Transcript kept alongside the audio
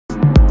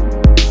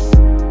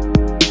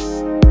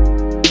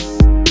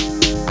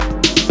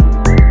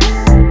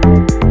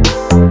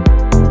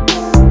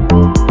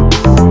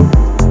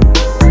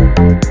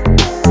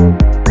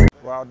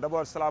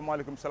d'abord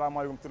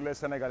salaamaaleykum tous les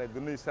sénégalais di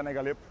nuyu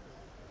Sénégal yëpp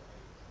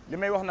li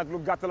may wax nag lu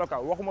gàtt la quoi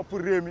waxuma pour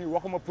réew mi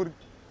waxuma pour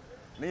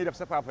li ñuy def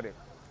c'est pas vrai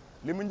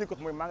li mu njëkk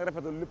mooy maa ngi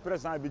rafetlu li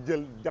président bi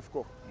jël def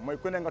ko mooy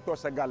ku ne nga toog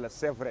sa gàll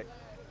c'est vrai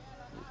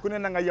ku ne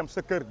na nga yem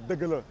sa kër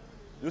dëgg la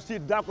je suis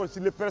d'accord si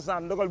le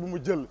président ndogal bi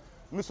mu jël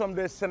nous sommes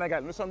des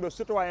Sénégalais nous sommes des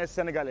citoyens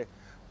sénégalais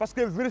parce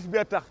que virus bi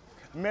tax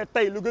mais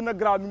tey lu gën a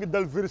grave mi ngi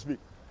dal virus bi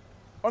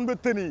on ba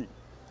tëni yi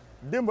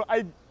démb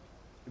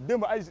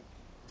ay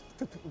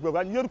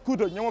ñu yor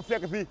kuuta ñoo ma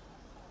fekk fii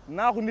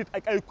naaxu nit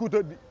ak ay kuuta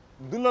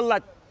du la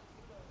laaj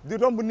di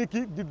romb nit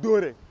ki di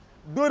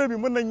dóore bi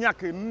mën na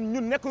ñàkk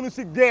ñun nekkuñu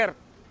si guerre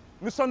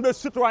nous sommes des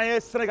citoyens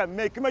sénégalais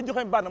mais ki may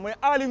joxe bànn mooy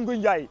Aly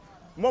Ngouye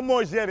moom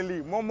moo géré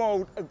lii moom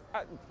moo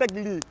teg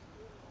lii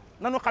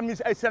nanu xam ni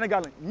si ay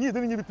Sénégal ñii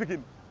dañu ñibbi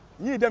Pikine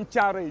ñii dem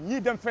Thiaroye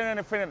ñii dem feneen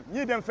ak feneen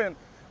ñii dem feneen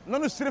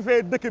nanu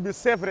surveiller dëkk bi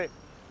c'est vrai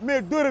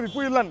mais dóore bi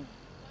pour lan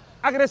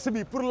agressé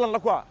bi pour lan la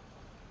quoi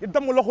di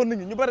damm loxo nit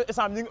ñi ñu bëri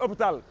instant ñu ngi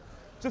hôpital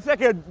su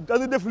fekkee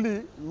dañu def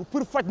lii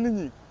pour faj nit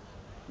ñi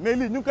mais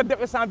lii ñu ngi ko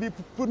def instant bi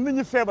pour nit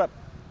ñi feebar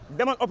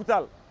demal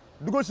hôpital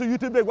dugal sa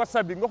YouTube ak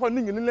WhatsApp bi nga xool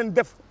nit ñi li leen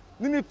def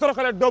nit ñi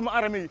toroxalee doomu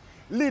aadama yi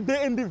lii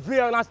day indi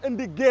violence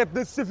indi guerre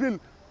de civil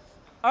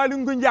Aly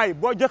Ngouye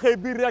boo joxee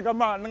biir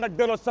règlement na nga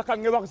delloo sa xel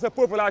nga wax sa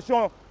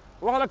population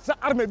wax ak sa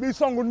armée bi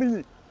songu nit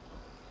ñi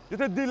je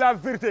te dis la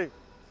vérité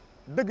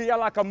dëgg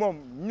yàllaa ka moom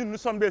ñun nous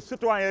sommes des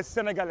citoyens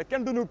sénégalais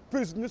kenn duñu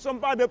prise nous sommes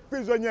pas des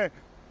prisonniers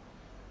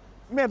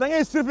mais da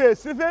ngay surveiller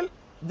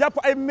jàpp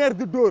ay maire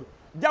di dóor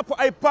jàpp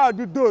ay pa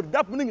di dóor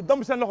jàpp nit ñi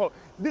domb seen loxo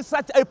di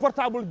sàcc ay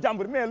portable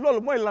jàmbur mais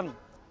loolu mooy lan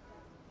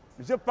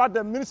je parle de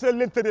ministre de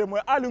l'intérieur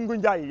mooy Aly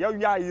Ngouye yow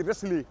yaay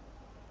res lii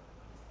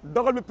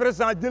dogal bi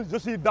président jël je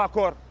suis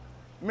d'accord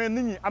mais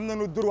nit ñi am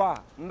nañu droit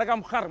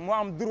ndagam xar moo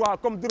am droit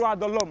comme droit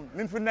de l'homme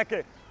ni ñu fi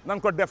nekkee nan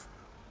ko def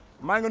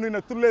maa ngi nuyu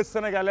nag tous les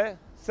sénégalais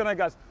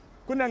sénégalaises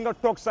ku ne nga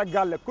toog sa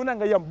gàlle ku ne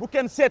nga yem bu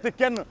kenn seeti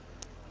kenn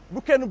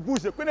bu kenn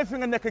bouger ku ne fi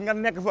nga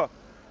nekk fa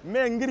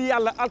mais ngir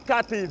yàlla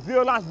alkaati yi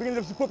violence bi ngeen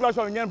def si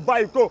population bi ngeen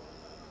bàyyi ko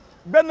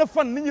benn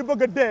fan nit ñi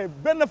bëgg a dee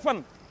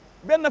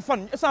benn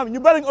fan instant ñu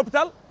bëri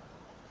hôpital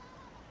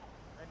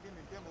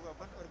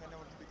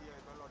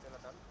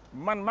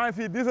man maa ngi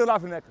fii 10 heures laa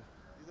fi nekk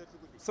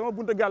sama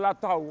buntu gàll laa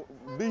taxaw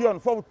di yoon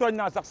foofu tooñ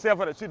naa sax c'est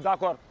vrai je suis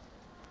d'accord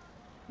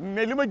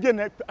mais li ma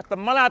génne te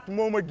malade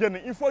moo ma génne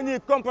il faut ñuy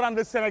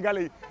comprendre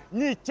Sénégalais yi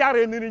ñii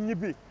Thiaroye na ni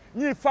ñibbi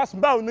ñii Fass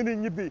Mbao na ni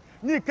ñibbi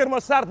ñii Kër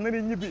Massar na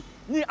ni ñibbi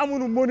ñii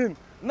amuñu monin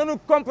nanu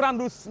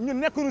comprendre ñu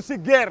nekkuñu si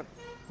guerre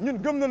ñun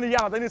gëm nañu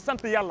yàlla dañuy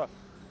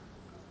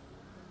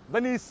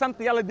sant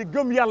yàlla di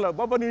gëm yàlla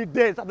ba ñuy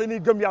dee sax dañuy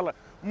gëm yàlla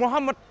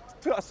Muhammad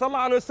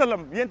sallallahu alayhi wa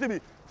sallam yent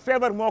bi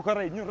feebar moo ko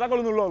rey ñun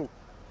ragaluñu loolu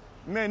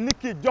mais nit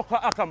ki jox ko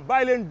akam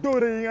bàyyi leen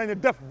dóore yi nga ñu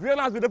def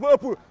violence bi dafa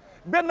ëpp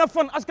benn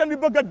fan askan bi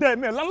bëgg a dee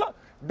mais lan la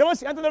demal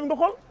si internet bi nga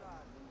xool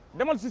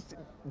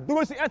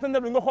dugal si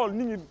internet bi nga xool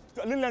nit ñi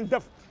li leen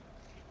def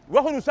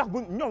waxuñu sax bu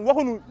ñoom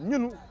waxuñu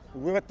ñun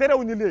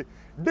terewuñu lee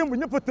démb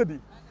ñëpp a tëddi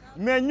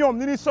mais ñoom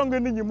ni ñuy song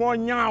nit ñi moo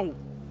ñaaw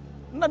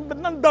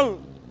nan dal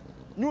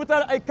ñu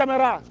wutal ay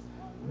caméra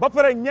ba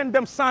pare ñeen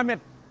dem 100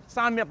 mètres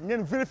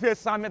ñeen vérifier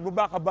 100 mètres bu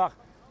baax a baax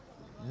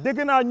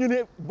dégg naa ñu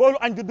ne boolu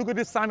añ di dugg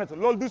di 100 mètres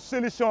loolu du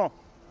solution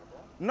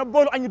na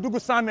boolu añ di dugg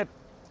 100 mètres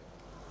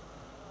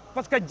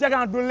parce que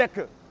jagaan du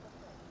lekk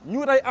ñu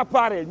wut ay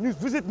appareil ñu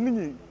visite nit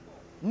ñi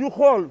ñu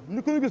xool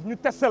ñu ko gis ñu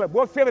testé la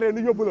boo feebaree ñu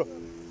yóbbu la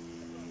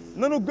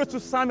nanu gëstu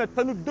 100 mètres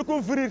te ñu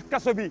découvrir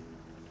kaso bi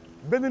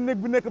benn néeg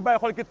bu nekk bàyyi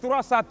xool ki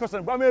 300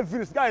 personnes bu amee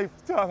virus gars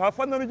yi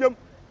fan nañu jëm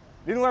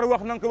li ñu war a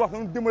wax na nga ko wax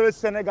nañu dimbale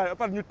Sénégal ba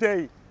pare ñu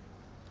teey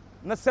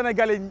na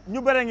Sénégalais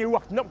ñu bëre ngi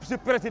wax ñëpp si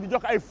presse di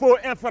jox ay faux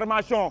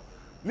information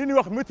li ñuy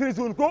wax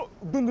maîtriser wuñ ko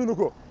dunduñu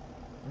ko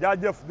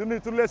jaajëf di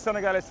nuyu tous les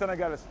Sénégalais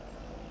sénégalaises.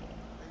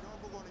 léegi dama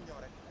bëggoon a ñëw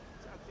rek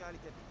ci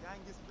actualité bi yaa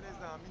ngi gis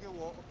président mi ngi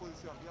woo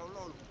opposition bi yow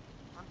loolu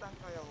en tant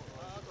que yow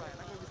citoyen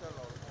naka nga gisee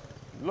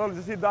loolu. loolu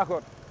je suis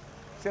d'accord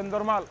c'est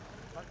normal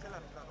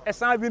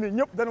instant bi nii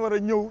ñëpp dañu war a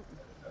ñëw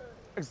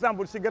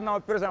exemple si gannaaw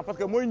président parce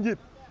que mooy njiit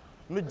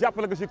ñu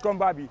jàppale ko si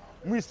combat bi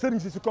muy sëriñ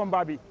si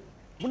combat bi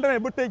bu ñu demee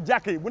ba tëj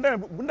jàkk yi bu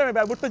ñu demee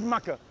ba tëj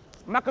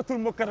Makkatul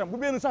Mukarram bu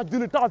benn sax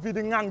julli taxaw fii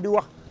di ŋaang di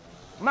wax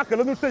Makka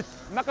la ñu tëj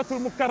Makkatul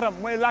Mukarram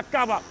mooy la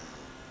Kaaba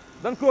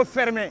dañ koo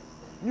fermé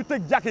ñu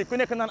tëj jàkk yi ku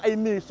nekk naan ay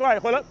nii sooy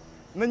xoolal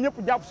na ñëpp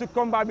jàpp si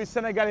combat bi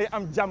Sénégalais yi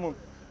am jàmm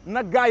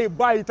na gars yi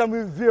bàyyi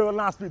tamit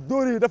violence bi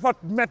dóor yi dafa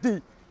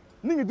metti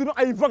nit ñi duñu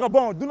ay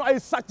vagabond duñu ay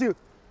sàcc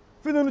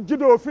fii nañu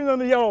juddoo fii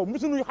nañu yeroo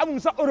musuñu xamuñu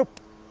sax Europe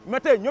mais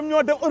tey ñoom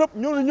ñoo dem Europe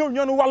ñoo ñëw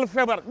ñoo wàllu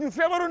feebar ñun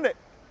feebaruñ de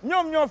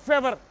ñoom ñoo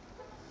feebar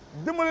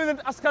dimbali leen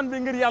askan bi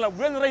ngir yàlla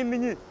bu leen rey nit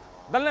ñi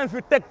dañ leen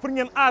fi teg pour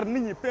ngeen aar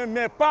nit ñi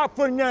mais pas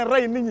pour ngeen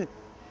rey nit ñi.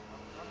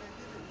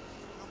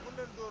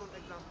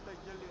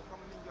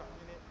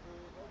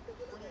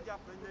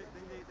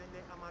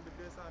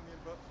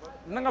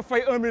 na nga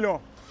fay 1 million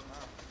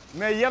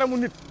mais yaramu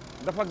nit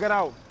dafa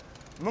garaaw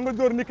mu nga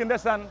dóor nit ki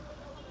ndeysaan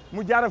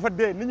mu jaara fa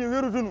dee nit ñi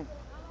wérutuñu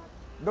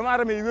doomu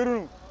aadama yi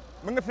wéruñu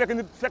mu nga fekk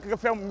nit fekk nga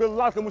fem nga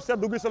laal ko mu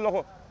seddu gi sa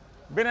loxo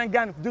beneen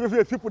gaan jóge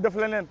fii fipp def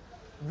leneen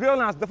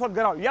violence dafa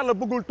garaaw yàlla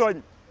bëggul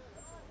tooñ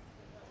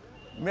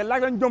mais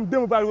laaj lañ jom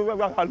démb baal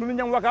lu ñu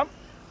ñam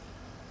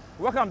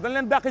wakaam dañ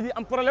leen dàq ji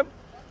am problème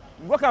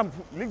wakaam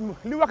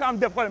li wakaam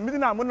def xoolal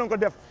Médina mën nañu ko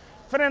def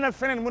feneen ak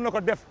feneen mën na ko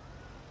def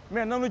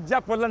mais nanu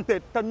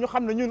jàppalante te ñu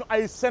xam ne ñun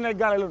ay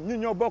Sénégalais la ñun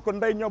ñoo bokk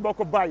ndey ñoo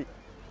bokk baay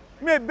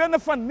mais benn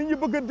fan nit ñi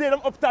bëgg a dee dem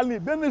hôpital nii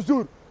benn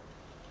jour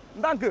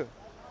ndànk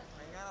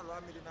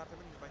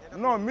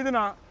non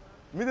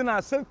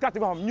Médina seul quartier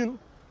boo xam ñun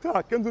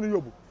kenn duñu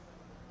yóbbu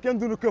kenn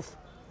duñu këf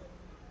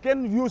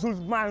kenn yuusul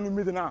maanu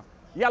Médina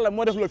yàlla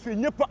moo def loolu fii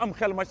ñëpp am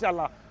xel macha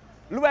allah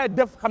lu waaye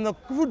def xam na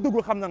ku fu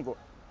dugg xam nañ ko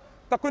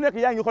te ku nekk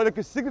yaa ngi xool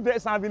que sécurité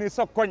instant bi nii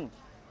sa koñ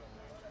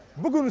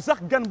bëgguñu sax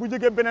gan bu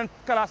jógee beneen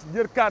classe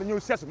jër kaar ñëw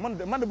seet man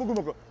de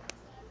bëgguma ko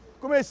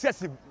ku may seet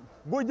si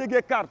boo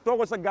jégee kaar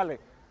toogoo sa gàlle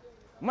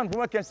man bu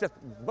ma kenn seet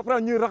ba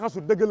pare ñuy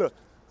raxasu dëgg la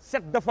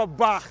set dafa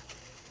baax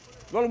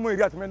loolu mooy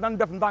réalité mais nan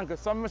def ndànk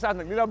sama message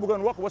nag li laa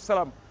bëggoon wax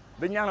wasalaam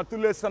da ñaanal tous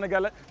les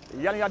Sénégalais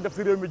yàlla yaa def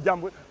si réew mi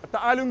jàmb te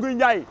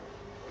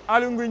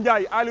Aly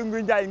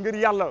Ngouye Ndiaye ngir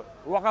yàlla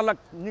waxal ak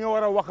ñi nga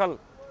war a waxal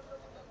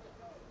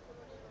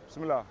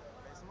bismillah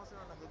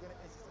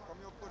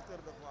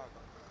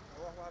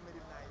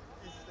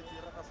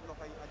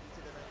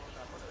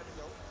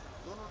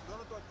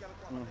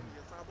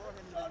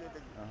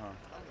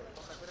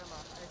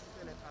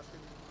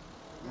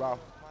waaw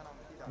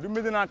du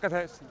Médina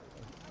kese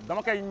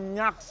dama koy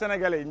ñaax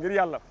sénégalais yi ngir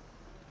yàlla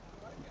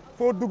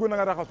foo dugg na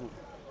nga raxasu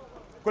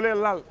ku lee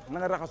laal na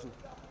nga raxasu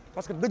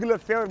parce que dëgg la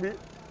feebar bi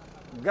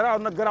garaaw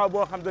na garaaw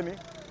boo xam te ni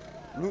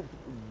lu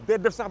day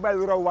def sax bàyyi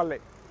lu raw wàlle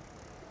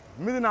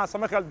Médina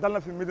sama xel dal na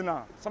fi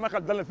Médina sama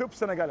xel dal na fépp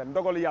sénégalais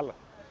ndogalu yàlla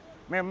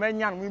mais may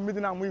ñaan muy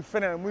Médina muy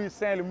feneen muy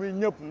Saint-Louis muy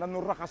ñëpp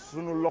nanu raxas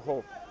suñu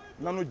loxo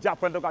nanu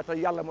jàppante ko te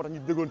yàlla moo tax ñu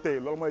déggoon tey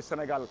loolu mooy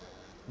Sénégal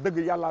dëgg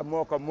yàlla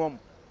moo ko moom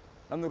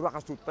nanu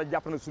raxasu te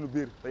jàppante suñu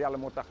biir te yàlla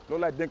moo tax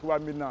loolu laay dénk waa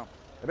Médina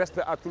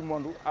respect à tout le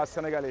monde à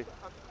Sénégalais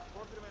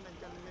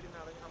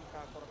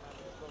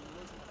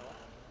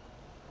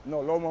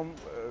non loolu moom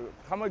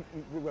xam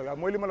nga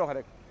mooy li ma la wax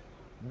rek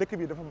dëkk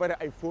bi dafa bari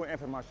ay faux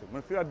information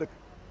man fii laa dëkk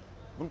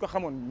buñ ko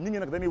xamoon nit ñi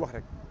nag dañuy wax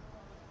rek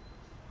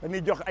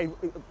dañuy jox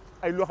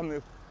ay loo xam ne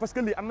parce que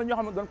lii am na ñoo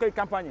xam ne dañ koy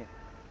campagner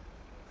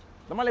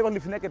dama lay wax li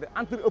fi nekk de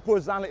entre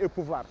opposant la et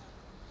pouvoir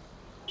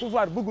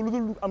bëgg lu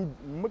dul am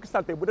Macky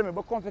Sall tey bu demee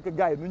ba convaincre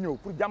gars yi nu ñëw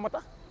pour jàmm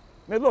tax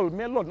mais loolu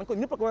na ko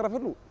ñëpp a ko war a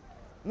rafetlu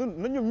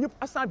na ñoom ñëpp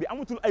instant bi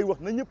amatul ay wax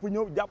na ñëpp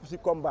ñëw jàpp si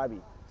combat bi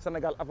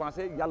Sénégal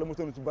avancé yàlla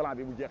mosoon ci balan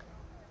bi bu jeex